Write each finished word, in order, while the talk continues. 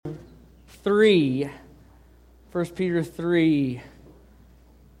3. 1 Peter 3.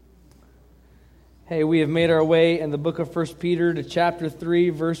 Hey, we have made our way in the book of 1 Peter to chapter 3,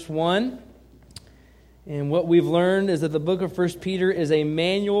 verse 1. And what we've learned is that the book of 1 Peter is a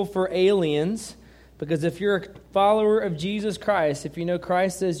manual for aliens, because if you're a follower of Jesus Christ, if you know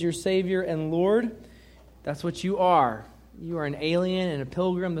Christ as your Savior and Lord, that's what you are. You are an alien and a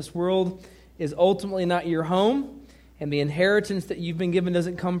pilgrim. This world is ultimately not your home, and the inheritance that you've been given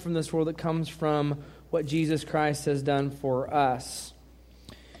doesn't come from this world. It comes from what Jesus Christ has done for us.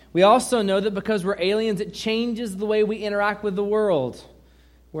 We also know that because we're aliens, it changes the way we interact with the world.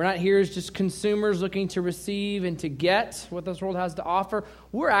 We're not here as just consumers looking to receive and to get what this world has to offer.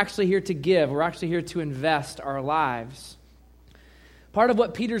 We're actually here to give. We're actually here to invest our lives. Part of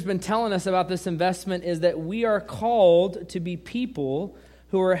what Peter's been telling us about this investment is that we are called to be people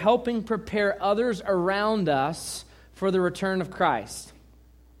who are helping prepare others around us for the return of Christ.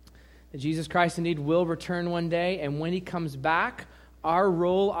 That Jesus Christ indeed will return one day, and when he comes back, our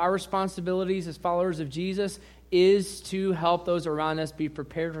role, our responsibilities as followers of Jesus is to help those around us be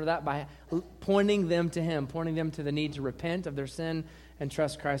prepared for that by pointing them to him, pointing them to the need to repent of their sin and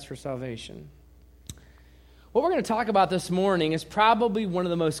trust Christ for salvation. What we're going to talk about this morning is probably one of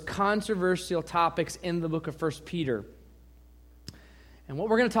the most controversial topics in the book of 1 Peter. And what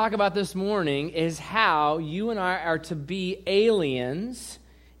we're going to talk about this morning is how you and I are to be aliens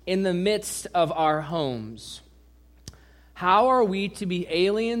in the midst of our homes. How are we to be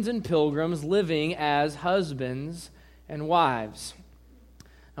aliens and pilgrims living as husbands and wives?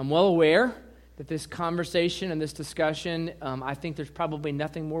 I'm well aware that this conversation and this discussion, I think there's probably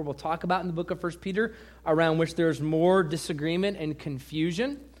nothing more we'll talk about in the book of 1 Peter around which there's more disagreement and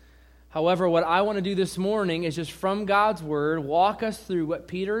confusion. However, what I want to do this morning is just from God's word, walk us through what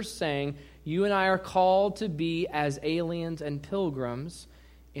Peter's saying. You and I are called to be as aliens and pilgrims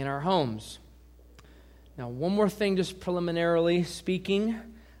in our homes. Now, one more thing, just preliminarily speaking,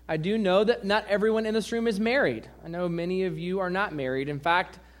 I do know that not everyone in this room is married. I know many of you are not married. In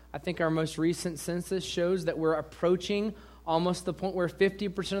fact, I think our most recent census shows that we're approaching almost the point where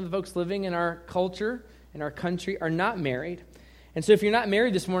 50% of the folks living in our culture, in our country, are not married. And so if you're not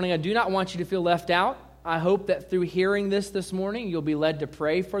married this morning, I do not want you to feel left out. I hope that through hearing this morning, you'll be led to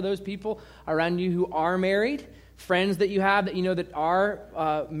pray for those people around you who are married, friends that you have that you know that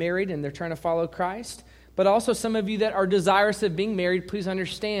are married and they're trying to follow Christ. But also some of you that are desirous of being married, please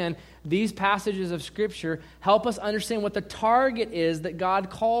understand these passages of Scripture help us understand what the target is that God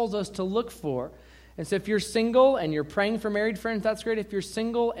calls us to look for. And so if you're single and you're praying for married friends, that's great. If you're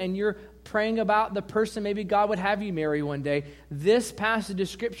single and you're praying about the person maybe God would have you marry one day, this passage of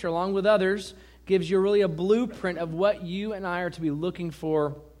Scripture, along with others, gives you really a blueprint of what you and I are to be looking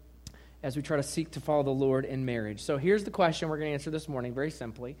for as we try to seek to follow the Lord in marriage. So here's the question we're going to answer this morning very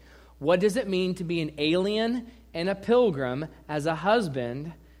simply. What does it mean to be an alien and a pilgrim as a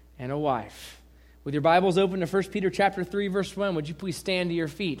husband and a wife? With your Bibles open to 1 Peter chapter 3, verse 1, would you please stand to your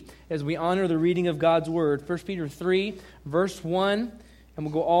feet as we honor the reading of God's word. 1 Peter 3, verse 1, and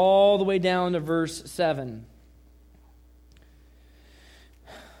we'll go all the way down to verse 7.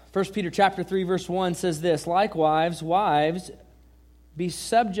 1 Peter chapter 3, verse 1 says this, "Likewise, wives, be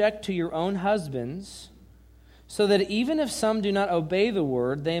subject to your own husbands, so that even if some do not obey the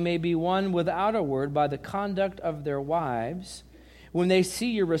word, they may be won without a word by the conduct of their wives, when they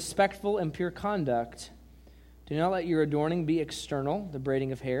see your respectful and pure conduct. Do not let your adorning be external, the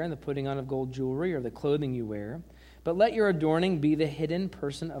braiding of hair and the putting on of gold jewelry or the clothing you wear, but let your adorning be the hidden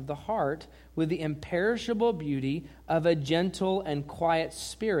person of the heart, with the imperishable beauty of a gentle and quiet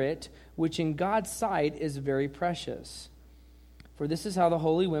spirit, which in God's sight is very precious. For this is how the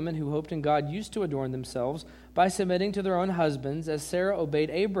holy women who hoped in God used to adorn themselves, by submitting to their own husbands, as Sarah obeyed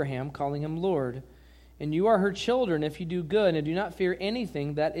Abraham, calling him Lord. And you are her children if you do good and do not fear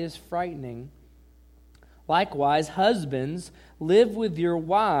anything that is frightening. Likewise, husbands, live with your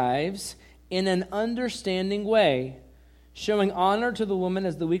wives in an understanding way, showing honor to the woman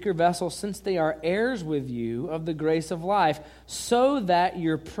as the weaker vessel, since they are heirs with you of the grace of life, so that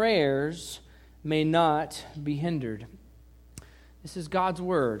your prayers may not be hindered." This is God's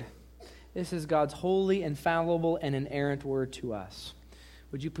word. This is God's holy, infallible, and inerrant word to us.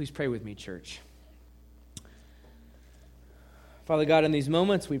 Would you please pray with me, church? Father God, in these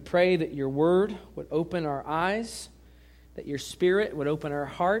moments, we pray that your word would open our eyes, that your spirit would open our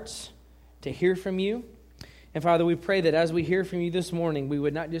hearts to hear from you. And Father, we pray that as we hear from you this morning, we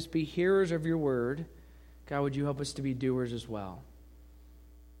would not just be hearers of your word. God, would you help us to be doers as well?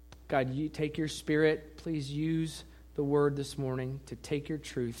 God, you take your spirit. Please use the word this morning to take your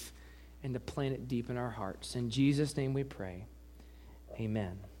truth and to plant it deep in our hearts. In Jesus' name we pray.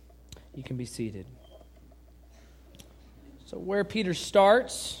 Amen. You can be seated. So where Peter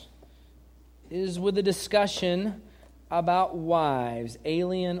starts is with a discussion about wives,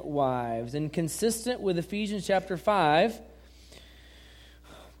 alien wives. And consistent with Ephesians chapter 5,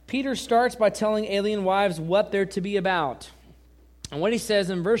 Peter starts by telling alien wives what they're to be about. And what he says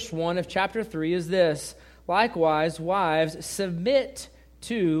in verse 1 of chapter 3 is this: likewise, wives, submit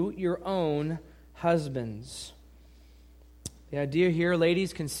to your own husbands. The idea here,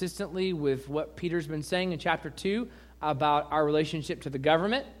 ladies, consistently with what Peter's been saying in chapter 2 about our relationship to the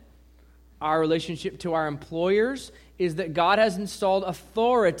government, our relationship to our employers, is that God has installed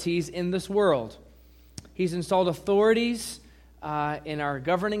authorities in this world. He's installed authorities in our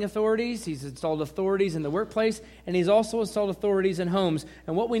governing authorities. He's installed authorities in the workplace, and he's also installed authorities in homes.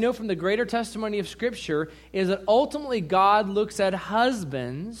 And what we know from the greater testimony of Scripture is that ultimately God looks at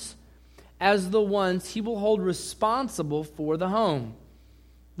husbands as the ones he will hold responsible for the home.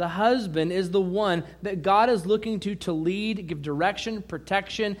 The husband is the one that God is looking to lead, give direction,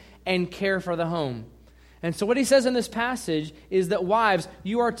 protection, and care for the home. And so what he says in this passage is that wives,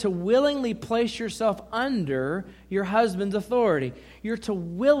 you are to willingly place yourself under your husband's authority. You're to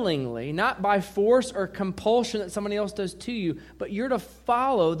willingly, not by force or compulsion that somebody else does to you, but you're to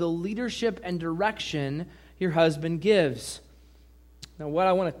follow the leadership and direction your husband gives. Now, what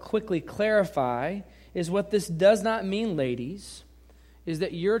I want to quickly clarify is what this does not mean, ladies, is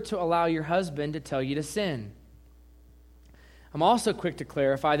that you're to allow your husband to tell you to sin. I'm also quick to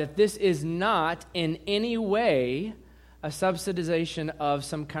clarify that this is not in any way a subsidization of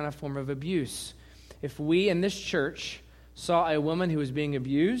some kind of form of abuse. If we in this church saw a woman who was being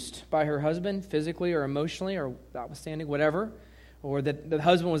abused by her husband physically or emotionally or notwithstanding whatever, or that the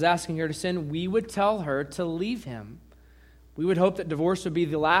husband was asking her to sin, we would tell her to leave him. We would hope that divorce would be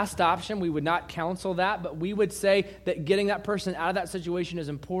the last option. We would not counsel that, but we would say that getting that person out of that situation is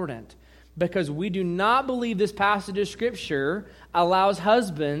important, because we do not believe this passage of Scripture allows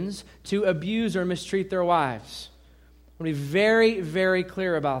husbands to abuse or mistreat their wives. I want to be very, very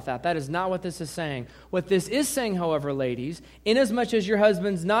clear about that. That is not what this is saying. What this is saying, however, ladies, inasmuch as your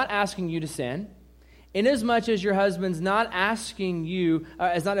husband's not asking you to sin, inasmuch as your husband's not asking you,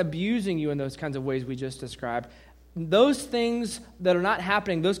 is not abusing you in those kinds of ways we just described, those things that are not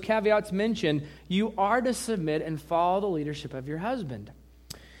happening, those caveats mentioned, you are to submit and follow the leadership of your husband.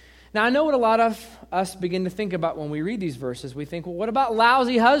 Now, I know what a lot of us begin to think about when we read these verses. We think, well, what about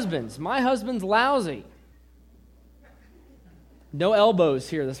lousy husbands? My husband's lousy. No elbows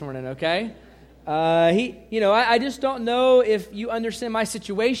here this morning, okay? I just don't know if you understand my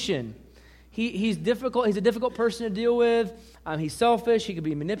situation. He's difficult. He's a difficult person to deal with. He's selfish. He can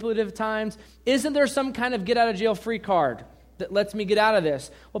be manipulative at times. Isn't there some kind of get-out-of-jail-free card that lets me get out of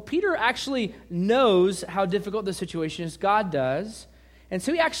this? Well, Peter actually knows how difficult the situation is. God does. And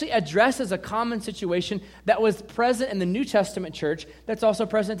so he actually addresses a common situation that was present in the New Testament church that's also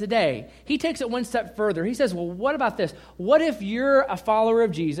present today. He takes it one step further. He says, well, what about this? What if you're a follower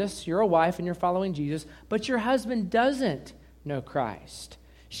of Jesus, you're a wife and you're following Jesus, but your husband doesn't know Christ?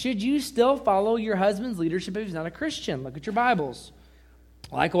 Should you still follow your husband's leadership if he's not a Christian? Look at your Bibles.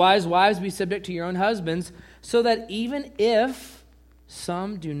 Likewise, wives, be subject to your own husbands, so that even if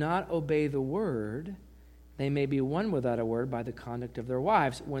some do not obey the word, they may be won without a word by the conduct of their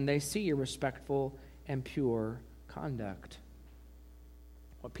wives when they see your respectful and pure conduct.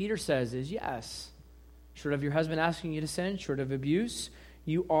 What Peter says is, yes, short of your husband asking you to sin, short of abuse,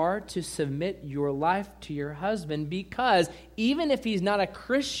 you are to submit your life to your husband, because even if he's not a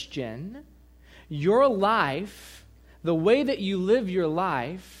Christian, your life, the way that you live your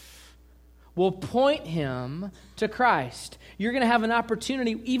life, will point him to Christ. You're going to have an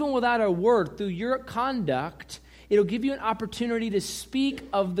opportunity, even without a word, through your conduct, it'll give you an opportunity to speak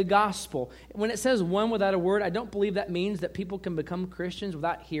of the gospel. When it says one without a word, I don't believe that means that people can become Christians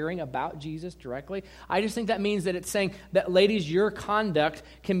without hearing about Jesus directly. I just think that means that it's saying that, ladies, your conduct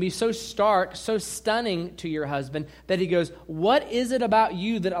can be so stark, so stunning to your husband that he goes, what is it about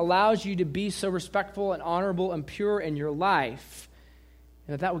you that allows you to be so respectful and honorable and pure in your life?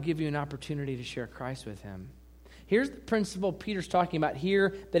 And that will give you an opportunity to share Christ with him. Here's the principle Peter's talking about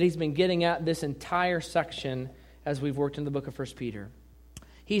here that he's been getting at this entire section as we've worked in the book of 1 Peter.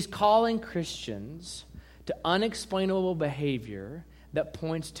 He's calling Christians to unexplainable behavior that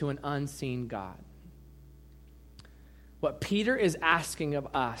points to an unseen God. What Peter is asking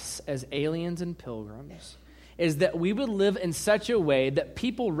of us as aliens and pilgrims is that we would live in such a way that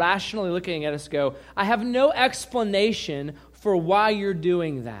people rationally looking at us go, I have no explanation for why you're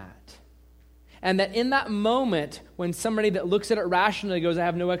doing that. And that in that moment, when somebody that looks at it rationally goes, I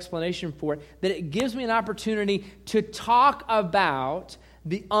have no explanation for it, that it gives me an opportunity to talk about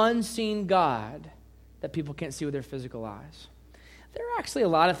the unseen God that people can't see with their physical eyes. There are actually a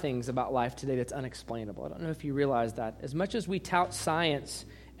lot of things about life today that's unexplainable. I don't know if you realize that. As much as we tout science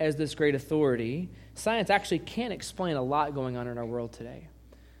as this great authority, science actually can't explain a lot going on in our world today.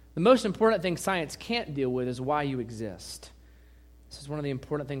 The most important thing science can't deal with is why you exist. This is one of the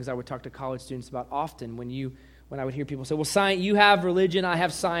important things I would talk to college students about often when I would hear people say, well, science, you have religion, I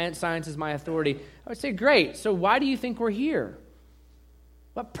have science, science is my authority. I would say, great, so why do you think we're here?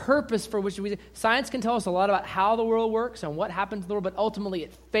 What purpose for which we... Science can tell us a lot about how the world works and what happens in the world, but ultimately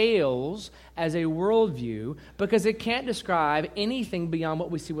it fails as a worldview because it can't describe anything beyond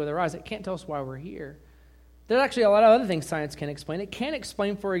what we see with our eyes. It can't tell us why we're here. There's actually a lot of other things science can explain. It can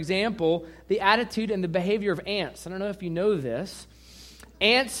explain, for example, the attitude and the behavior of ants. I don't know if you know this.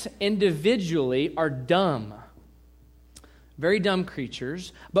 Ants individually are dumb. Very dumb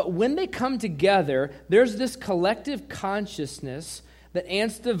creatures. But when they come together, there's this collective consciousness that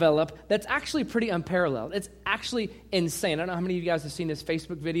ants develop that's actually pretty unparalleled. It's actually insane. I don't know how many of you guys have seen this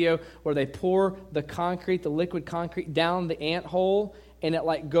Facebook video where they pour the concrete, the liquid concrete, down the ant hole, and it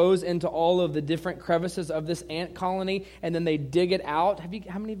like goes into all of the different crevices of this ant colony, and then they dig it out.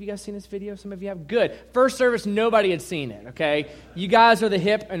 How many of you guys seen this video? Some of you have? Good. First service, nobody had seen it, okay? You guys are the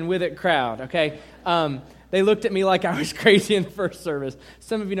hip and with it crowd, okay? They looked at me like I was crazy in the first service.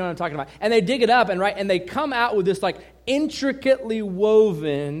 Some of you know what I'm talking about. And they dig it up, and they come out with this like intricately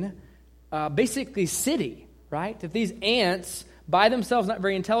woven, basically city, right? That these ants, by themselves, not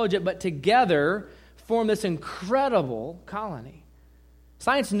very intelligent, but together form this incredible colony.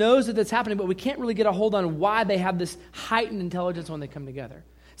 Science knows that that's happening, but we can't really get a hold on why they have this heightened intelligence when they come together.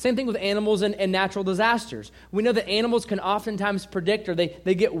 Same thing with animals and natural disasters. We know that animals can oftentimes predict, or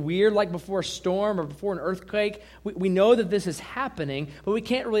they get weird like before a storm or before an earthquake. We know that this is happening, but we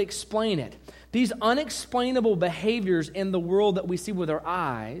can't really explain it. These unexplainable behaviors in the world that we see with our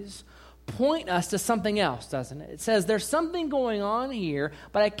eyes point us to something else, doesn't it? It says there's something going on here,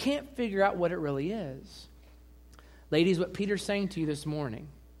 but I can't figure out what it really is. Ladies, what Peter's saying to you this morning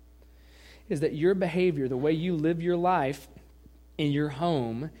is that your behavior, the way you live your life in your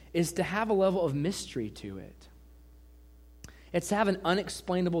home, is to have a level of mystery to it. It's to have an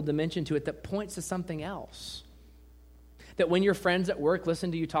unexplainable dimension to it that points to something else. That when your friends at work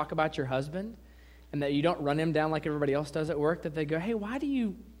listen to you talk about your husband, and that you don't run him down like everybody else does at work, that they go, hey, why do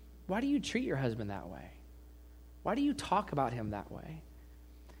you treat your husband that way? Why do you talk about him that way?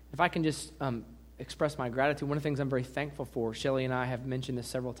 If I can just express my gratitude, one of the things I'm very thankful for, Shelley and I have mentioned this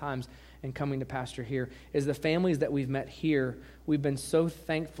several times in coming to pastor here, is the families that we've met here. We've been so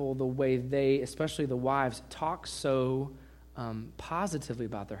thankful the way they, especially the wives, talk so positively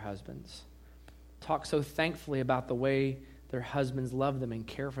about their husbands, talk so thankfully about the way their husbands love them and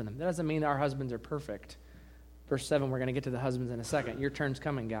care for them. That doesn't mean our husbands are perfect. Verse 7, we're going to get to the husbands in a second. Your turn's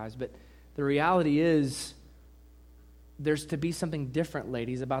coming, guys. But the reality is there's to be something different,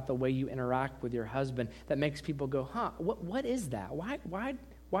 ladies, about the way you interact with your husband that makes people go, what is that?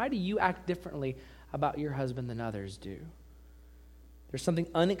 Why do you act differently about your husband than others do? There's something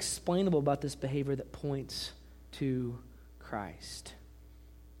unexplainable about this behavior that points to Christ.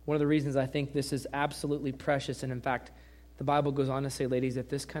 One of the reasons I think this is absolutely precious, and in fact, the Bible goes on to say, ladies, that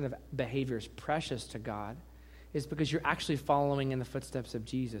this kind of behavior is precious to God, is because you're actually following in the footsteps of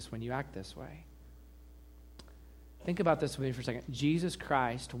Jesus when you act this way. Think about this with me for a second. Jesus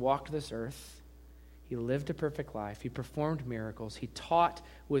Christ walked this earth. He lived a perfect life. He performed miracles. He taught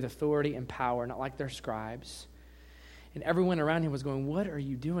with authority and power, not like their scribes. And everyone around him was going, what are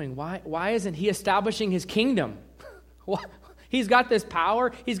you doing? Why isn't he establishing his kingdom? He's got this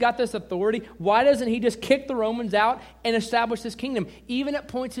power. He's got this authority. Why doesn't he just kick the Romans out and establish his kingdom? Even at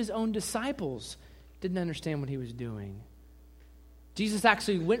points, his own disciples didn't understand what he was doing. Jesus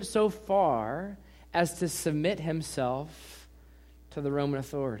actually went so far as to submit himself to the Roman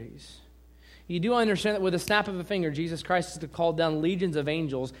authorities. You do understand that with a snap of a finger, Jesus Christ could have called down legions of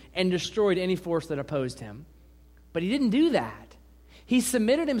angels and destroyed any force that opposed him. But he didn't do that. He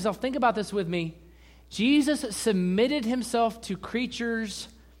submitted himself. Think about this with me. Jesus submitted himself to creatures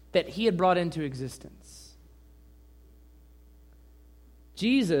that he had brought into existence.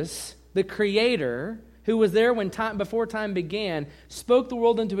 Jesus, the Creator, who was there when before time began, spoke the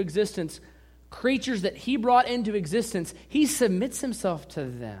world into existence. Creatures that he brought into existence, he submits himself to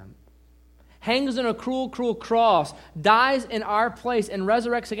them. Hangs on a cruel, cruel cross, dies in our place, and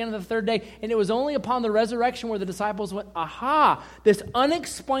resurrects again on the third day. And it was only upon the resurrection where the disciples went, aha, this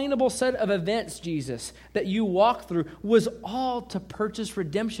unexplainable set of events, Jesus, that you walked through was all to purchase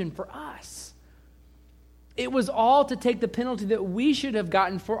redemption for us. It was all to take the penalty that we should have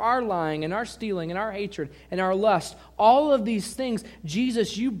gotten for our lying and our stealing and our hatred and our lust. All of these things,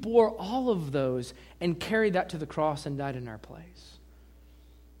 Jesus, you bore all of those and carried that to the cross and died in our place.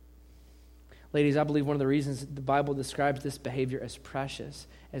 Ladies, I believe one of the reasons the Bible describes this behavior as precious,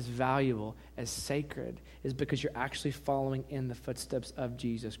 as valuable, as sacred, is because you're actually following in the footsteps of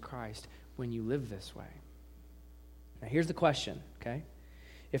Jesus Christ when you live this way. Now, here's the question, okay?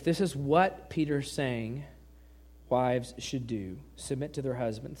 If this is what Peter's saying wives should do, submit to their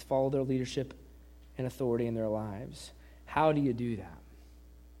husbands, follow their leadership and authority in their lives, how do you do that?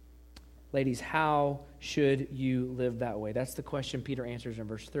 Ladies, how should you live that way? That's the question Peter answers in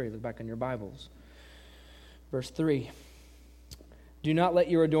verse 3. Look back on your Bibles. Verse 3. Do not let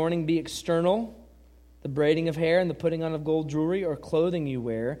your adorning be external, the braiding of hair and the putting on of gold jewelry or clothing you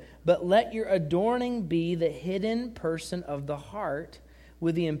wear, but let your adorning be the hidden person of the heart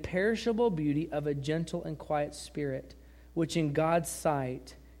with the imperishable beauty of a gentle and quiet spirit, which in God's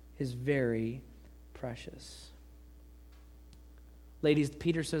sight is very precious. Ladies,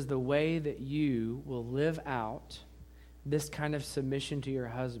 Peter says the way that you will live out this kind of submission to your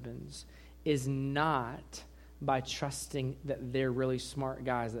husbands is not by trusting that they're really smart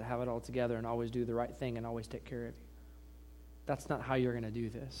guys that have it all together and always do the right thing and always take care of you. That's not how you're going to do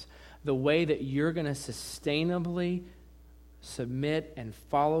this. The way that you're going to sustainably submit and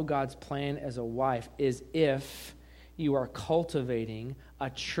follow God's plan as a wife is if you are cultivating a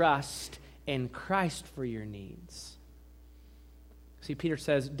trust in Christ for your needs. See, Peter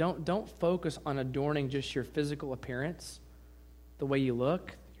says, don't focus on adorning just your physical appearance, the way you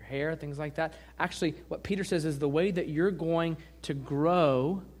look, your hair, things like that. Actually, what Peter says is the way that you're going to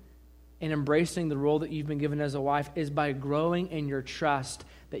grow in embracing the role that you've been given as a wife is by growing in your trust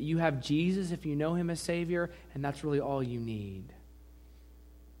that you have Jesus if you know him as Savior, and that's really all you need.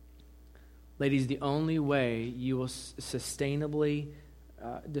 Ladies, the only way you will sustainably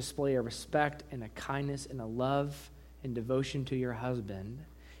display a respect and a kindness and a love and devotion to your husband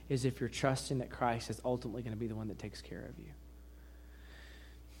is if you're trusting that Christ is ultimately going to be the one that takes care of you.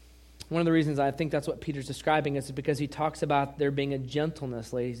 One of the reasons I think that's what Peter's describing is because he talks about there being a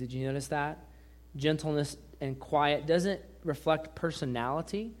gentleness, ladies. Did you notice that? Gentleness and quiet doesn't reflect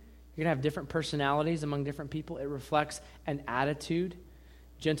personality. You're going to have different personalities among different people. It reflects an attitude.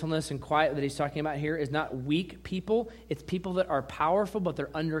 Gentleness and quiet that he's talking about here is not weak people. It's people that are powerful, but they're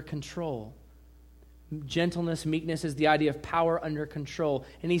under control. Gentleness, meekness is the idea of power under control.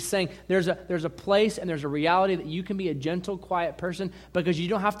 And he's saying there's a place and there's a reality that you can be a gentle, quiet person because you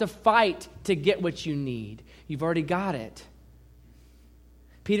don't have to fight to get what you need. You've already got it.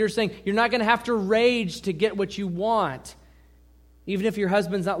 Peter's saying you're not going to have to rage to get what you want, even if your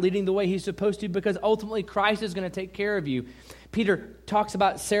husband's not leading the way he's supposed to, because ultimately Christ is going to take care of you. Peter talks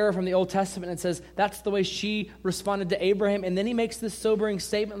about Sarah from the Old Testament and says that's the way she responded to Abraham. And then he makes this sobering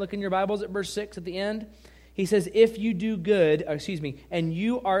statement. Look in your Bibles at verse 6 at the end. He says, if you do good, and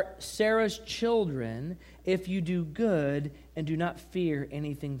you are Sarah's children, if you do good and do not fear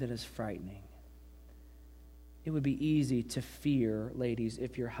anything that is frightening. It would be easy to fear, ladies,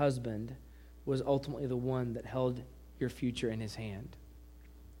 if your husband was ultimately the one that held your future in his hand.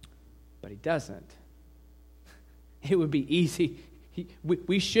 But he doesn't. It would be easy.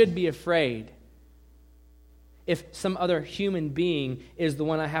 We should be afraid if some other human being is the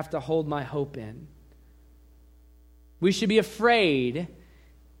one I have to hold my hope in. We should be afraid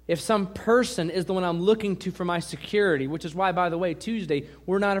if some person is the one I'm looking to for my security, which is why, by the way, Tuesday,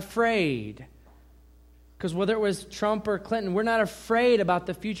 we're not afraid. Because whether it was Trump or Clinton, we're not afraid about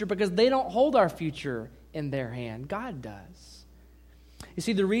the future because they don't hold our future in their hand. God does. You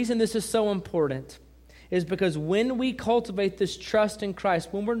see, the reason this is so important is because when we cultivate this trust in Christ,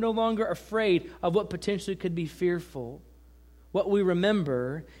 when we're no longer afraid of what potentially could be fearful, what we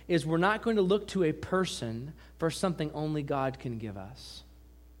remember is we're not going to look to a person for something only God can give us.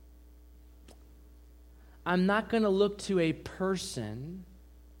 I'm not going to look to a person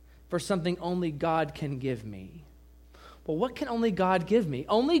for something only God can give me. Well, what can only God give me?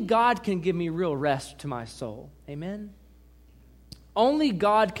 Only God can give me real rest to my soul. Amen? Only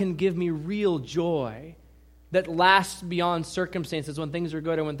God can give me real joy that lasts beyond circumstances when things are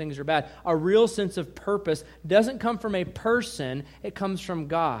good and when things are bad. A real sense of purpose doesn't come from a person, it comes from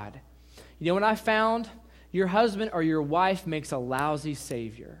God. You know what I found? Your husband or your wife makes a lousy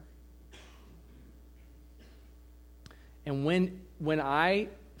savior. And when I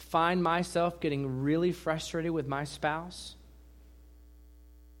find myself getting really frustrated with my spouse,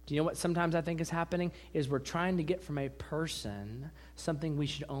 do you know what sometimes I think is happening? Is we're trying to get from a person something we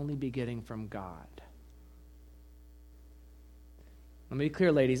should only be getting from God. Let me be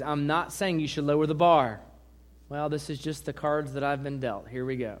clear, ladies. I'm not saying you should lower the bar. Well, this is just the cards that I've been dealt. Here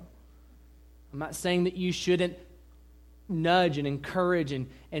we go. I'm not saying that you shouldn't nudge and encourage and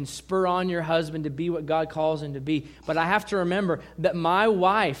spur on your husband to be what God calls him to be. But I have to remember that my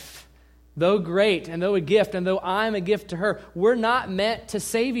wife, though great and though a gift and though I'm a gift to her, we're not meant to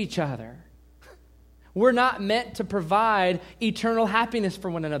save each other. We're not meant to provide eternal happiness for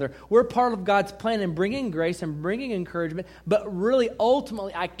one another. We're part of God's plan in bringing grace and bringing encouragement, but really,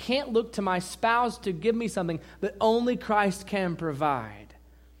 ultimately, I can't look to my spouse to give me something that only Christ can provide.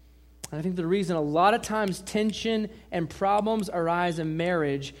 And I think the reason a lot of times tension and problems arise in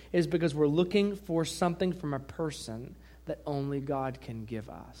marriage is because we're looking for something from a person that only God can give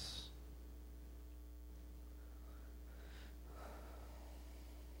us.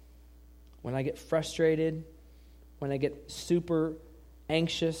 When I get frustrated, when I get super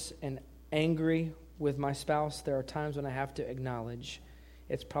anxious and angry with my spouse, there are times when I have to acknowledge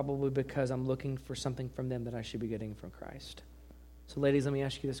it's probably because I'm looking for something from them that I should be getting from Christ. So ladies, let me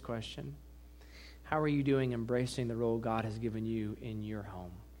ask you this question. How are you doing embracing the role God has given you in your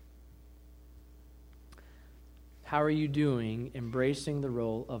home? How are you doing embracing the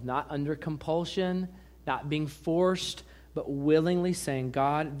role of not under compulsion, not being forced, but willingly saying,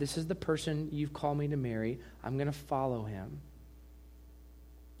 God, this is the person you've called me to marry. I'm going to follow him.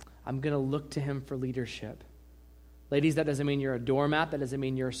 I'm going to look to him for leadership. Ladies, that doesn't mean you're a doormat. That doesn't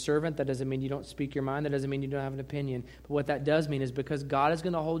mean you're a servant. That doesn't mean you don't speak your mind. That doesn't mean you don't have an opinion. But what that does mean is because God is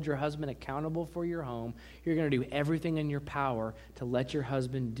going to hold your husband accountable for your home, you're going to do everything in your power to let your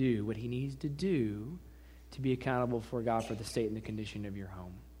husband do what he needs to do to be accountable for God for the state and the condition of your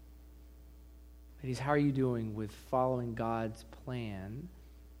home. Ladies, how are you doing with following God's plan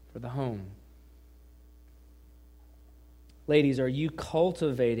for the home? Ladies, are you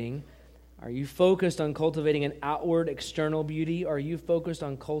focused on cultivating an outward external beauty? Or are you focused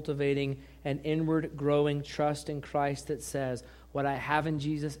on cultivating an inward growing trust in Christ that says, what I have in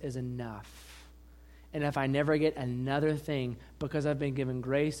Jesus is enough. And if I never get another thing because I've been given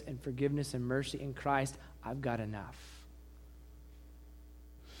grace and forgiveness and mercy in Christ, I've got enough.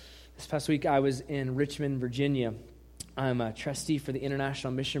 This past week, I was in Richmond, Virginia. I'm a trustee for the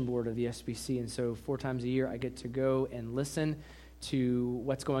International Mission Board of the SBC, and so 4 times a year, I get to go and listen to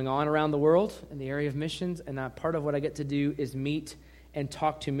what's going on around the world in the area of missions, and part of what I get to do is meet and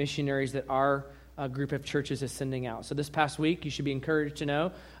talk to missionaries that our group of churches is sending out. So this past week, you should be encouraged to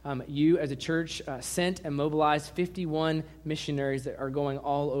know, you as a church sent and mobilized 51 missionaries that are going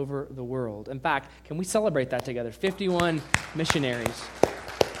all over the world. In fact, can we celebrate that together? 51 missionaries.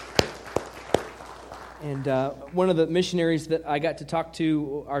 And one of the missionaries that I got to talk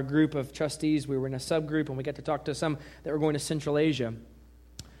to, our group of trustees, we were in a subgroup, and we got to talk to some that were going to Central Asia.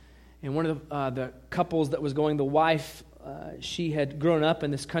 And one of the couples that was going, the wife, she had grown up in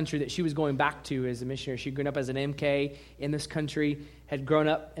this country that she was going back to as a missionary. She'd grown up as an MK in this country, had grown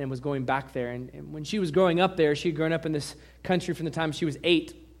up and was going back there. And when she was growing up there, she had grown up in this country from the time she was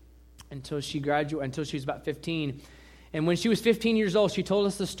 8 until she was about 15. And when she was 15 years old, she told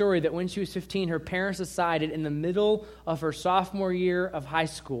us the story that when she was 15, her parents decided in the middle of her sophomore year of high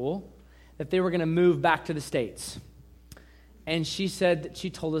school that they were going to move back to the States. And she said that she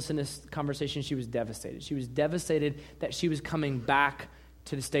told us in this conversation she was devastated. She was devastated that she was coming back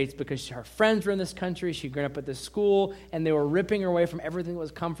to the States because her friends were in this country. She'd grown up at this school, and they were ripping her away from everything that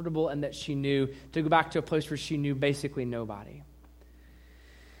was comfortable and that she knew, to go back to a place where she knew basically nobody.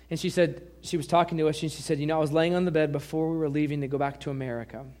 And she said, she was talking to us, and she said, I was laying on the bed before we were leaving to go back to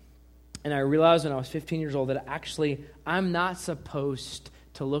America. And I realized when I was 15 years old that actually I'm not supposed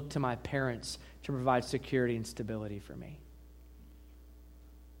to look to my parents to provide security and stability for me.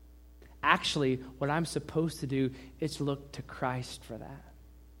 Actually, what I'm supposed to do is look to Christ for that.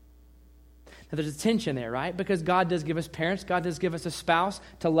 Now, there's a tension there, right? Because God does give us parents. God does give us a spouse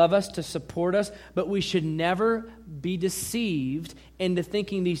to love us, to support us. But we should never be deceived into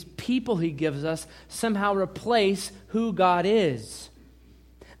thinking these people he gives us somehow replace who God is.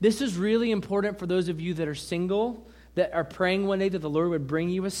 This is really important for those of you that are single, that are praying one day that the Lord would bring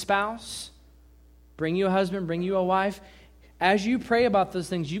you a spouse, bring you a husband, bring you a wife. As you pray about those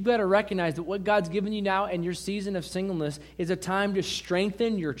things, you've got to recognize that what God's given you now in your season of singleness is a time to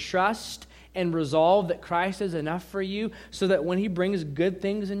strengthen your trust and resolve that Christ is enough for you, so that when he brings good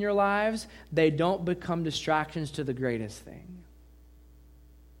things in your lives, they don't become distractions to the greatest thing.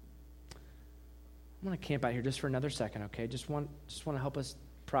 I'm going to camp out here just for another second, okay? Just want to help us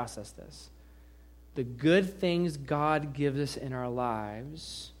process this. The good things God gives us in our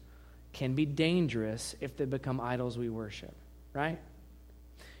lives can be dangerous if they become idols we worship, right?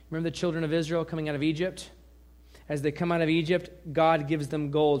 Remember the children of Israel coming out of Egypt? As they come out of Egypt, God gives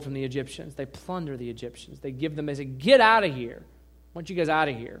them gold from the Egyptians. They plunder the Egyptians. They give them, they say, get out of here. I want you guys out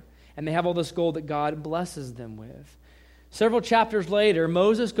of here. And they have all this gold that God blesses them with. Several chapters later,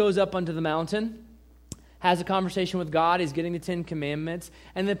 Moses goes up onto the mountain, has a conversation with God. He's getting the 10 Commandments.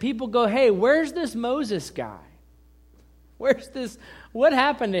 And the people go, hey, where's this Moses guy? Where's this? What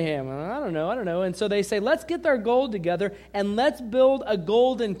happened to him? I don't know. And so they say, let's get our gold together and let's build a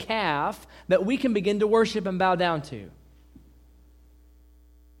golden calf that we can begin to worship and bow down to.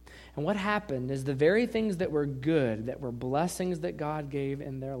 And what happened is the very things that were good, that were blessings that God gave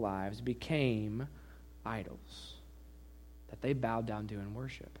in their lives, became idols that they bowed down to and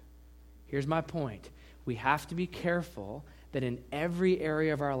worship. Here's my point. We have to be careful that in every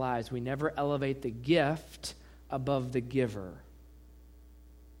area of our lives, we never elevate the gift above the giver.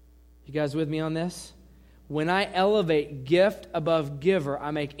 You guys with me on this? When I elevate gift above giver,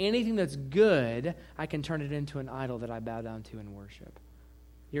 I make anything that's good, I can turn it into an idol that I bow down to and worship.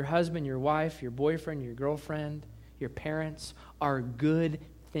 Your husband, your wife, your boyfriend, your girlfriend, your parents are good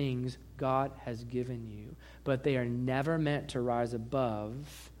things God has given you, but they are never meant to rise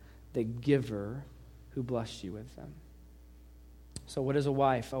above the giver who blessed you with them. So what is a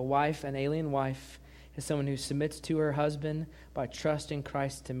wife? A wife, an alien wife, is someone who submits to her husband by trusting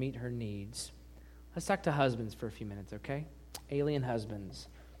Christ to meet her needs. Let's talk to husbands for a few minutes, okay? Alien husbands.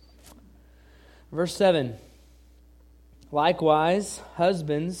 Verse 7. Likewise,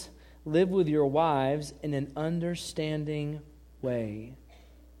 husbands, live with your wives in an understanding way,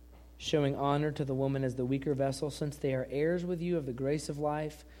 showing honor to the woman as the weaker vessel, since they are heirs with you of the grace of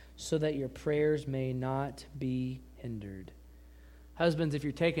life, so that your prayers may not be hindered. Husbands, if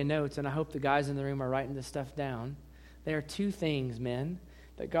you're taking notes, and I hope the guys in the room are writing this stuff down, there are 2 things, men,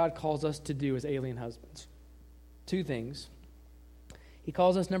 that God calls us to do as alien husbands. 2 things. He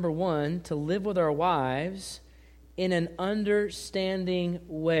calls us, number 1, to live with our wives in an understanding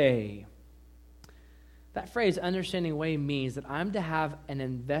way. That phrase, understanding way, means that I'm to have an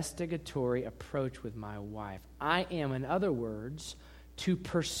investigatory approach with my wife. I am, in other words, to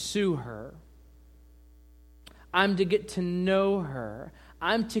pursue her. I'm to get to know her.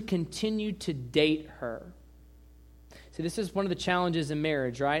 I'm to continue to date her. See, this is one of the challenges in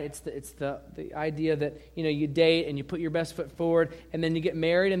marriage, right? It's the idea that, you date and you put your best foot forward and then you get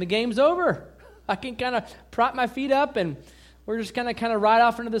married and the game's over. I can kind of prop my feet up and we're just kind of ride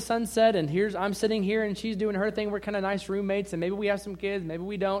off into the sunset, and I'm sitting here and she's doing her thing. We're kind of nice roommates, and maybe we have some kids, maybe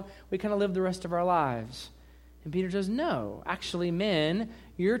we don't. We kind of live the rest of our lives. And Peter says, no, actually, men,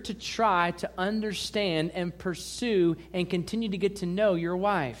 you're to try to understand and pursue and continue to get to know your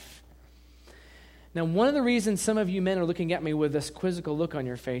wife. Now, one of the reasons some of you men are looking at me with this quizzical look on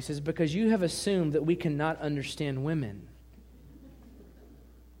your face is because you have assumed that we cannot understand women.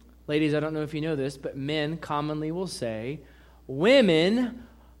 Ladies, I don't know if you know this, but men commonly will say, women,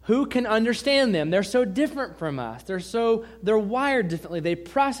 who can understand them? They're so different from us. They're wired differently. They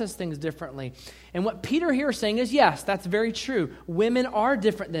process things differently. And what Peter here is saying is, yes, that's very true. Women are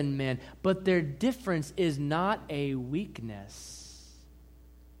different than men, but their difference is not a weakness.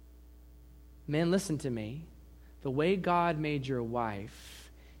 Men, listen to me. The way God made your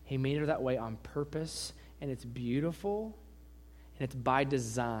wife, He made her that way on purpose, and it's beautiful, and it's by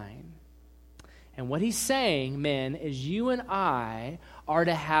design. And what He's saying, men, is you and I are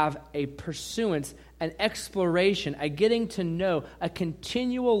to have a pursuance, an exploration, a getting to know, a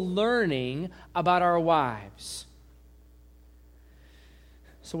continual learning about our wives.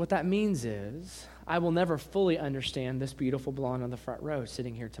 So what that means is, I will never fully understand this beautiful blonde on the front row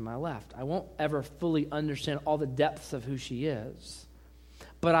sitting here to my left. I won't ever fully understand all the depths of who she is.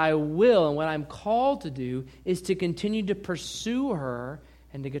 But I will, and what I'm called to do is to continue to pursue her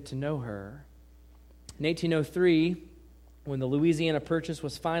and to get to know her. In 1803, when the Louisiana Purchase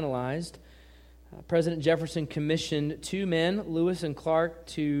was finalized, President Jefferson commissioned 2 men, Lewis and Clark,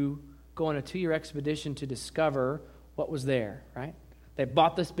 to go on a 2-year expedition to discover what was there, right? They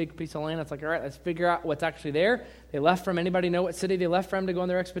bought this big piece of land. It's like, all right, let's figure out what's actually there. They left from, anybody know what city they left from to go on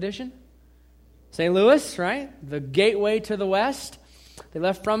their expedition? St. Louis, right? The gateway to the west. They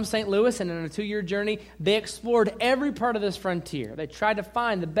left from St. Louis, and on a 2-year journey, they explored every part of this frontier. They tried to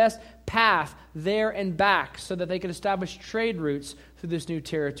find the best path there and back so that they could establish trade routes through this new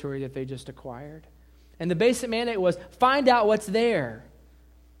territory that they just acquired. And the basic mandate was, find out what's there.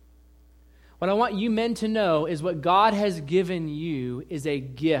 What I want you men to know is what God has given you is a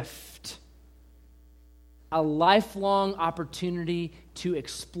gift, a lifelong opportunity to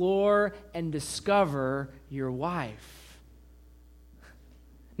explore and discover your wife.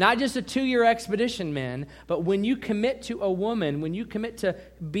 Not just a 2-year expedition, men, but when you commit to a woman, when you commit to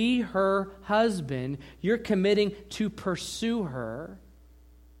be her husband, you're committing to pursue her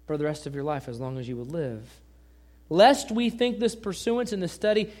for the rest of your life as long as you would live. Lest we think this pursuance in the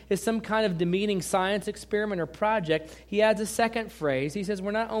study is some kind of demeaning science experiment or project, he adds a second phrase. He says we're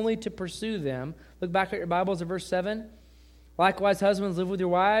not only to pursue them. Look back at your Bibles at verse 7. Likewise, husbands, live with your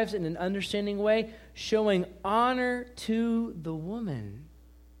wives in an understanding way, showing honor to the woman.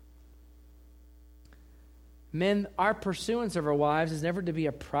 Men, our pursuance of our wives is never to be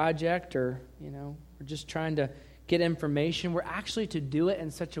a project or, we're just trying to get information. We're actually to do it in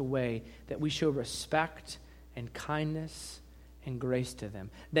such a way that we show respect and kindness and grace to them.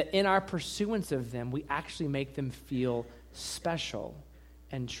 That in our pursuance of them, we actually make them feel special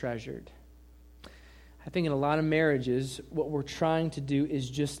and treasured. I think in a lot of marriages, what we're trying to do is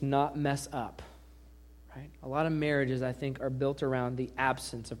just not mess up. Right? A lot of marriages, I think, are built around the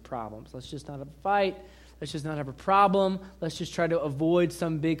absence of problems. Let's just not have a fight. Let's just not have a problem. Let's just try to avoid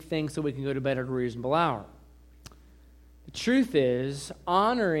some big thing so we can go to bed at a reasonable hour. The truth is,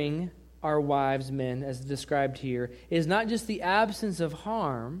 honoring our wives, men, as described here, is not just the absence of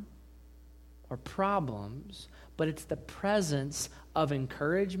harm or problems, but it's the presence of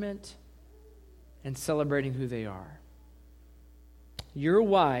encouragement and celebrating who they are. Your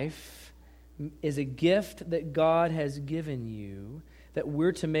wife is a gift that God has given you that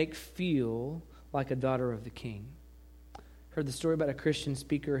we're to make feel like a daughter of the King. Heard the story about a Christian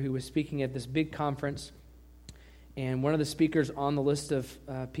speaker who was speaking at this big conference. And one of the speakers on the list of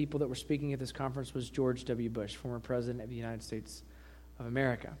people that were speaking at this conference was George W. Bush, former president of the United States of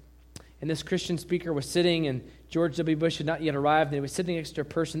America. And this Christian speaker was sitting, and George W. Bush had not yet arrived, and he was sitting next to a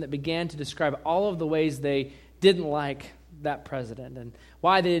person that began to describe all of the ways they didn't like that president and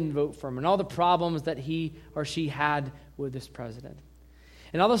why they didn't vote for him and all the problems that he or she had with this president.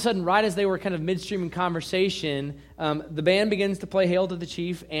 And all of a sudden, right as they were kind of midstream in conversation, the band begins to play Hail to the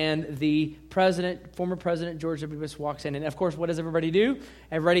Chief, and the president, former president George W. Bush, walks in. And of course, what does everybody do?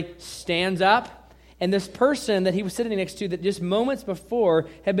 Everybody stands up. And this person that he was sitting next to that just moments before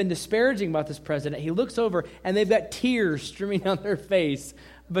had been disparaging about this president, he looks over, and they've got tears streaming down their face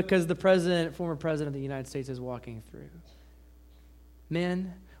because the president, former president of the United States, is walking through.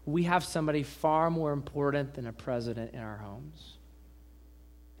 Men, we have somebody far more important than a president in our homes.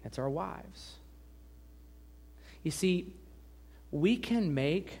 It's our wives. You see, we can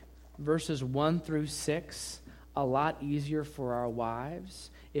make verses 1 through 6 a lot easier for our wives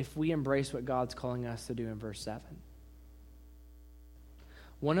if we embrace what God's calling us to do in verse 7.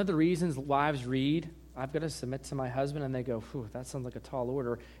 One of the reasons wives read, I've got to submit to my husband, and they go, that sounds like a tall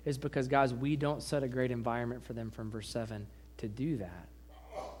order, is because, guys, we don't set a great environment for them from verse 7 to do that.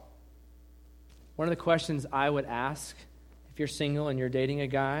 One of the questions I would ask, if you're single and you're dating a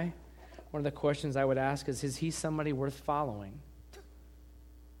guy, one of the questions I would ask is he somebody worth following?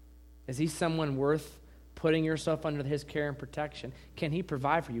 Is he someone worth putting yourself under his care and protection? Can he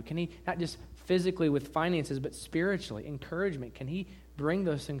provide for you? Can he, not just physically with finances, but spiritually, encouragement? Can he bring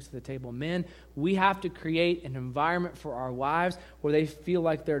those things to the table? Men, we have to create an environment for our wives where they feel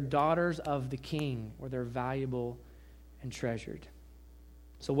like they're daughters of the King, where they're valuable and treasured.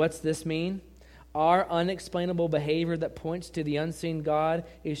 So what's this mean? Our unexplainable behavior that points to the unseen God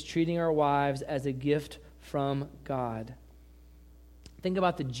is treating our wives as a gift from God. Think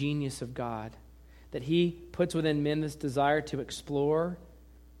about the genius of God, that He puts within men this desire to explore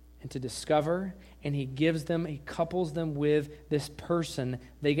and to discover, and He couples them with this person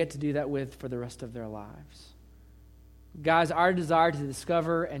they get to do that with for the rest of their lives. Guys, our desire to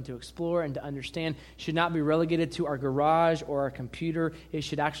discover and to explore and to understand should not be relegated to our garage or our computer. It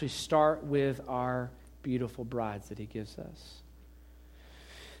should actually start with our beautiful brides that He gives us.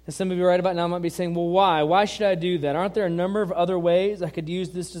 And some of you right about now might be saying, well, why? Why should I do that? Aren't there a number of other ways I could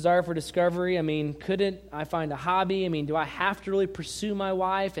use this desire for discovery? I mean, couldn't I find a hobby? I mean, do I have to really pursue my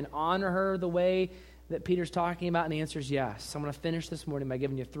wife and honor her the way that Peter's talking about? And the answer is yes. I'm going to finish this morning by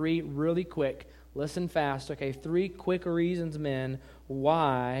giving you 3 really quick, listen fast, okay, 3 quick reasons, men,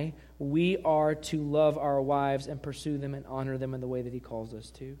 why we are to love our wives and pursue them and honor them in the way that He calls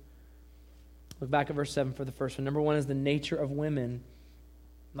us to. Look back at verse 7 for the first one. Number 1 is the nature of women.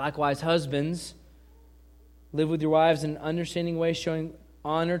 Likewise, husbands, live with your wives in an understanding way, showing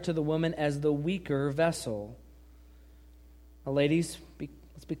honor to the woman as the weaker vessel. Now, ladies,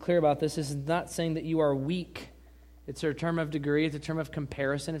 let's be clear about this. This is not saying that you are weak. It's a term of degree. It's a term of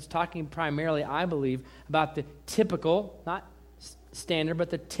comparison. It's talking primarily, I believe, about the typical, not standard,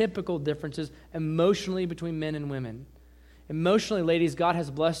 but the typical differences emotionally between men and women. Emotionally, ladies, God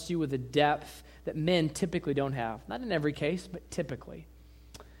has blessed you with a depth that men typically don't have. Not in every case, but typically.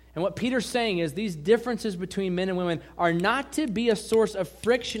 And what Peter's saying is these differences between men and women are not to be a source of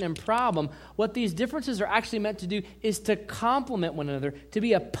friction and problem. What these differences are actually meant to do is to complement one another, to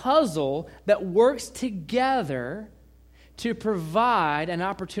be a puzzle that works together to provide an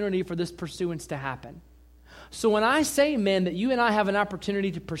opportunity for this pursuance to happen. So when I say, men, that you and I have an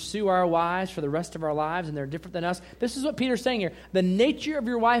opportunity to pursue our wives for the rest of our lives and they're different than us, this is what Peter's saying here. The nature of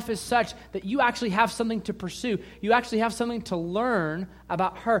your wife is such that you actually have something to pursue. You actually have something to learn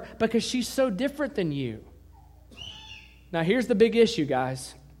about her because she's so different than you. Now here's the big issue,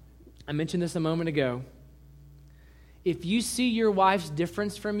 guys. I mentioned this a moment ago. If you see your wife's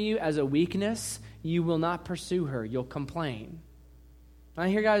difference from you as a weakness, you will not pursue her. You'll complain. I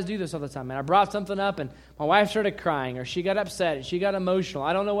hear guys do this all the time. Man, I brought something up and my wife started crying or she got upset. She got emotional.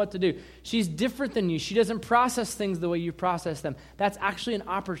 I don't know what to do. She's different than you. She doesn't process things the way you process them. That's actually an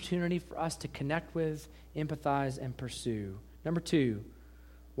opportunity for us to connect with, empathize, and pursue. Number 2,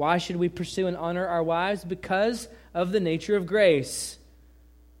 why should we pursue and honor our wives? Because of the nature of grace.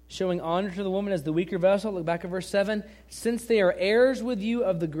 Showing honor to the woman as the weaker vessel. Look back at verse 7. Since they are heirs with you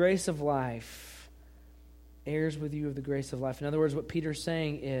of the grace of life. Heirs with you of the grace of life. In other words, what Peter's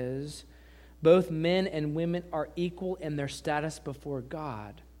saying is both men and women are equal in their status before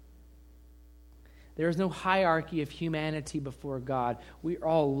God. There is no hierarchy of humanity before God. We are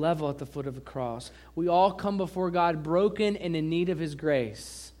all level at the foot of the cross. We all come before God broken and in need of His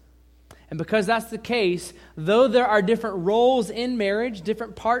grace. And because that's the case, though there are different roles in marriage,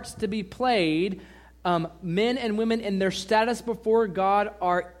 different parts to be played, men and women in their status before God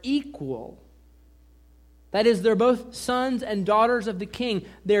are equal. That is, they're both sons and daughters of the King.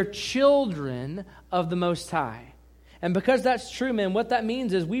 They're children of the Most High. And because that's true, man, what that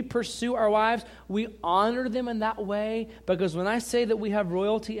means is we pursue our wives, we honor them in that way, because when I say that we have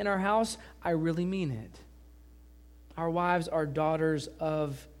royalty in our house, I really mean it. Our wives are daughters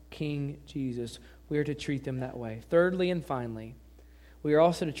of King Jesus. We are to treat them that way. Thirdly and finally, we are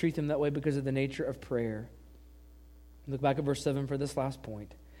also to treat them that way because of the nature of prayer. Look back at verse 7 for this last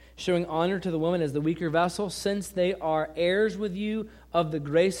point. Showing honor to the woman as the weaker vessel, since they are heirs with you of the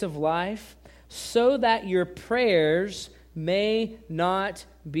grace of life, so that your prayers may not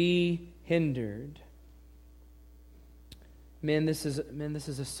be hindered. Men, this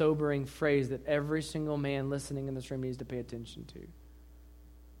is a sobering phrase that every single man listening in this room needs to pay attention to.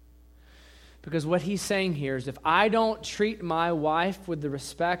 Because what he's saying here is if I don't treat my wife with the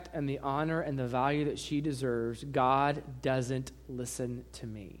respect and the honor and the value that she deserves, God doesn't listen to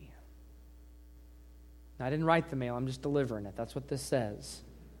me. Now, I didn't write the mail, I'm just delivering it. That's what this says.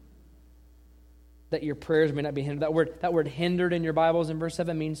 That your prayers may not be hindered. That word hindered in your Bibles in verse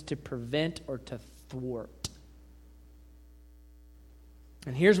 7 means to prevent or to thwart.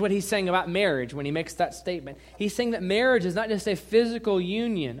 And here's what he's saying about marriage when he makes that statement. He's saying that marriage is not just a physical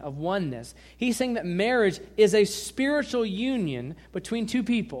union of oneness. He's saying that marriage is a spiritual union between two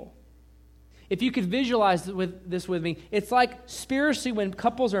people. If you could visualize this with me, it's like spiritually when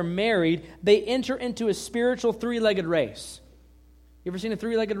couples are married, they enter into a spiritual three-legged race. You ever seen a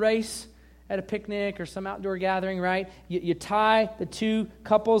three-legged race at a picnic or some outdoor gathering, right? You tie the two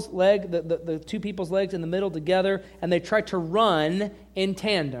couples' the two people's legs in the middle together, and they try to run in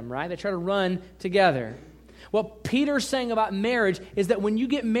tandem, right? They try to run together. What Peter's saying about marriage is that when you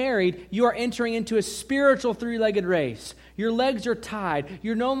get married, you are entering into a spiritual three-legged race. Your legs are tied.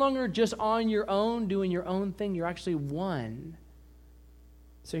 You're no longer just on your own, doing your own thing. You're actually one.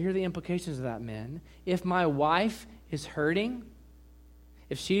 So here are the implications of that, men. If my wife is hurting,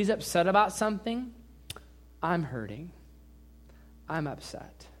 if she's upset about something, I'm hurting. I'm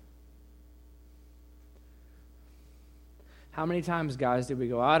upset. How many times, guys, did we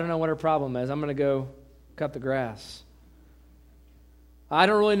go, I don't know what her problem is. I'm going to go cut the grass. I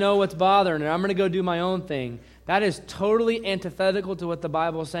don't really know what's bothering her. I'm going to go do my own thing. That is totally antithetical to what the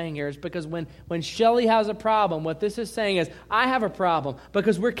Bible is saying here. It's because when Shelley has a problem, what this is saying is, I have a problem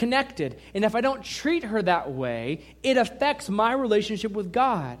because we're connected. And if I don't treat her that way, it affects my relationship with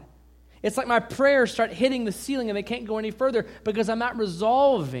God. It's like my prayers start hitting the ceiling and they can't go any further because I'm not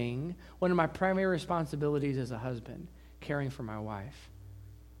resolving one of my primary responsibilities as a husband, caring for my wife.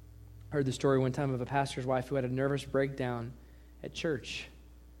 I heard the story one time of a pastor's wife who had a nervous breakdown at church.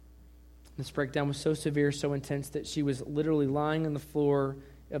 This breakdown was so severe, so intense that she was literally lying on the floor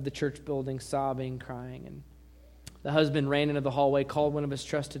of the church building, sobbing, crying. And the husband ran into the hallway, called one of his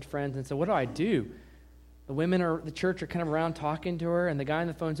trusted friends, and said, "What do I do?" The church are kind of around talking to her, and the guy on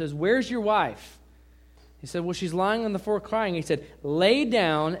the phone says, "Where's your wife?" He said, "Well, she's lying on the floor crying." He said, "Lay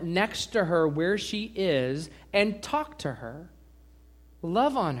down next to her where she is and talk to her.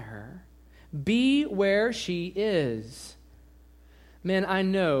 Love on her. Be where she is." Man, I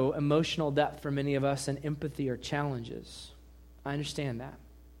know emotional depth for many of us and empathy are challenges. I understand that.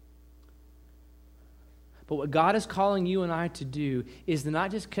 But what God is calling you and I to do is to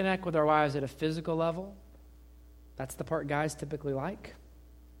not just connect with our wives at a physical level. That's the part guys typically like.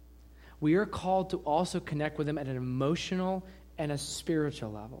 We are called to also connect with them at an emotional and a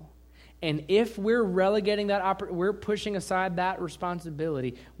spiritual level. And if we're relegating that, we're pushing aside that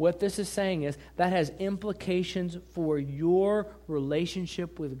responsibility, what this is saying is that has implications for your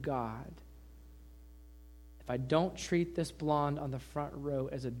relationship with God. If I don't treat this blonde on the front row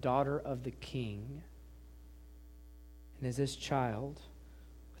as a daughter of the King, and as this child,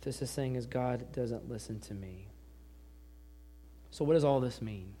 what this is saying is God doesn't listen to me. So what does all this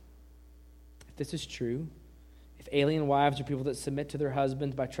mean? If this is true, if alien wives are people that submit to their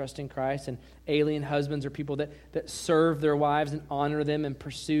husbands by trusting Christ, and alien husbands are people that serve their wives and honor them and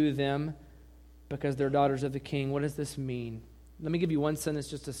pursue them because they're daughters of the King, what does this mean? Let me give you one sentence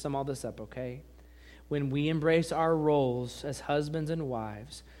just to sum all this up, okay? When we embrace our roles as husbands and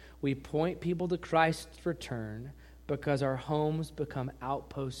wives, we point people to Christ's return because our homes become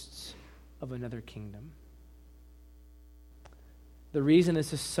outposts of another kingdom. The reason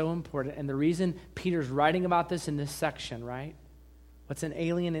this is so important, and the reason Peter's writing about this in this section, right? What's an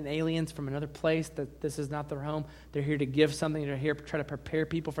alien and aliens from another place, that this is not their home. They're here to give something. They're here to try to prepare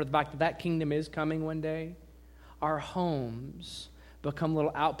people for the fact that that kingdom is coming one day. Our homes become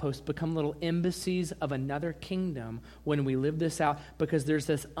little outposts, become little embassies of another kingdom when we live this out, because there's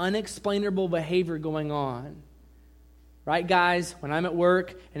this unexplainable behavior going on. Right, guys? When I'm at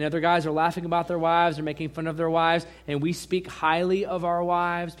work and other guys are laughing about their wives or making fun of their wives, and we speak highly of our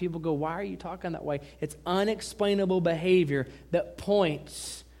wives, people go, why are you talking that way? It's unexplainable behavior that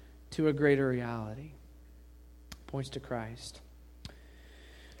points to a greater reality. Points to Christ.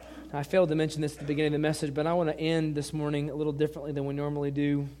 Now, I failed to mention this at the beginning of the message, but I want to end this morning a little differently than we normally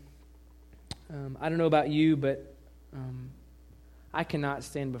do. I don't know about you, but I cannot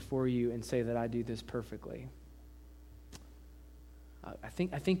stand before you and say that I do this perfectly. I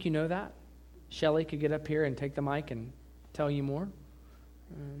think you know that. Shelley could get up here and take the mic and tell you more.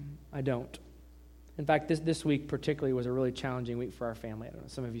 I don't. In fact, this week particularly was a really challenging week for our family. I don't know,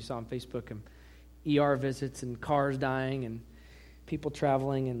 some of you saw on Facebook ER visits and cars dying and people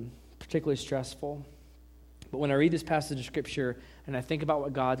traveling, and particularly stressful. But when I read this passage of Scripture and I think about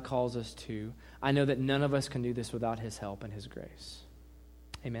what God calls us to, I know that none of us can do this without His help and His grace.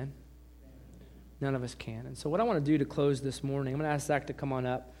 Amen? None of us can. And so what I want to do to close this morning, I'm going to ask Zach to come on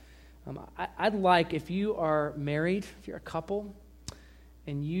up. I'd like, if you are married, if you're a couple,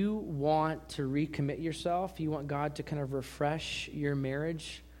 and you want to recommit yourself, you want God to kind of refresh your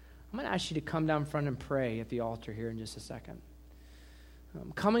marriage, I'm going to ask you to come down front and pray at the altar here in just a second.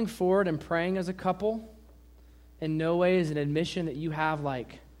 Coming forward and praying as a couple in no way is an admission that you have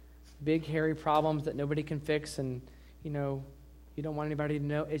like big hairy problems that nobody can fix and, you don't want anybody to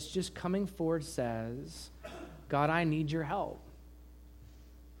know. It's just coming forward says, God, I need your help.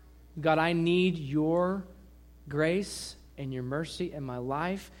 God, I need your grace and your mercy in my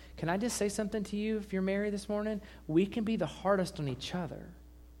life. Can I just say something to you if you're married this morning? We can be the hardest on each other.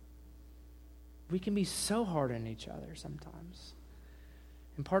 We can be so hard on each other sometimes.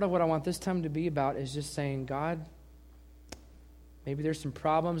 And part of what I want this time to be about is just saying, God, maybe there's some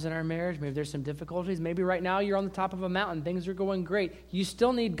problems in our marriage. Maybe there's some difficulties. Maybe right now you're on the top of a mountain. Things are going great. You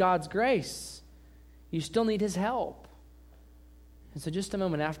still need God's grace. You still need His help. And so just a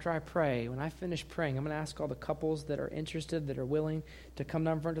moment after I pray, when I finish praying, I'm going to ask all the couples that are interested, that are willing to come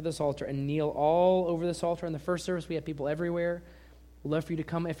down front of this altar and kneel all over this altar. In the first service, we had people everywhere. We'd love for you to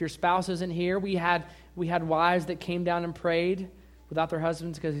come. If your spouse isn't here, we had wives that came down and prayed without their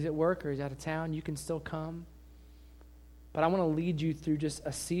husbands because he's at work or he's out of town. You can still come. But I want to lead you through just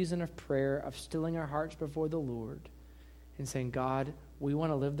a season of prayer, of stilling our hearts before the Lord and saying, God, we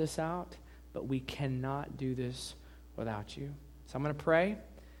want to live this out, but we cannot do this without you. So I'm going to pray.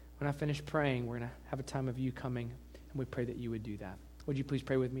 When I finish praying, we're going to have a time of you coming, and we pray that you would do that. Would you please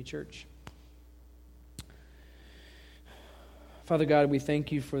pray with me, church? Father God, we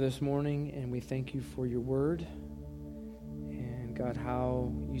thank you for this morning, and we thank you for your word. And God,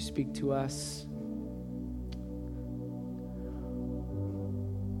 how you speak to us.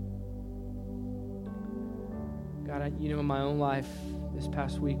 God, in my own life, this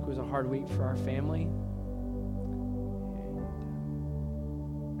past week was a hard week for our family.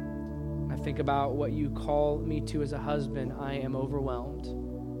 And I think about what you call me to as a husband, I am overwhelmed.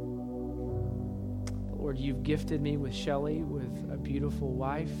 But Lord, you've gifted me with Shelley, with a beautiful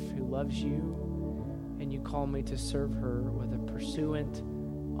wife who loves you, and you call me to serve her with a pursuant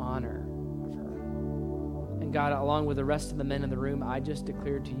honor of her. And And God, along with the rest of the men in the room, I just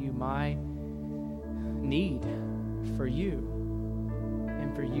declare to you my need for you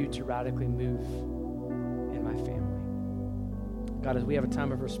and for you to radically move in my family. God, as we have a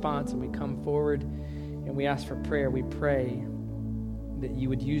time of response and we come forward and we ask for prayer, we pray that you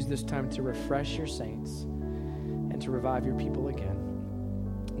would use this time to refresh your saints and to revive your people again.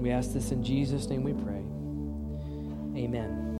 We ask this in Jesus' name we pray. Amen.